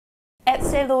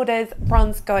Estee Lauder's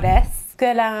Bronze Goddess,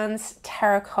 Guerlain's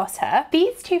Terracotta.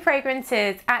 These two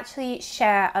fragrances actually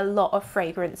share a lot of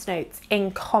fragrance notes in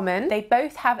common. They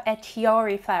both have a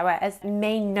tiare flower as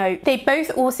main note. They both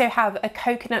also have a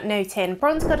coconut note in.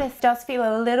 Bronze Goddess does feel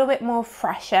a little bit more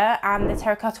fresher and the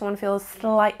Terracotta one feels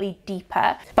slightly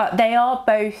deeper, but they are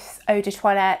both eau de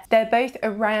toilette. They're both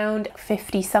around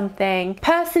 50 something.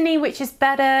 Personally, which is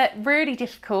better? Really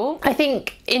difficult. I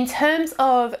think in terms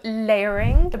of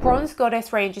layering, the Bronze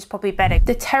Goddess range is probably better.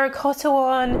 The Terracotta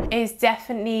one is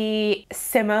definitely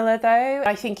similar though.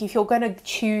 I think if you're going to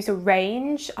choose a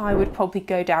range, I would probably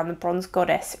go down the Bronze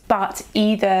Goddess, but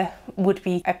either would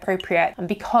be appropriate. And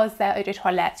because they're eau de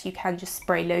toilette, you can just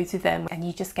spray loads of them and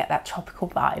you just get that tropical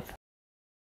vibe.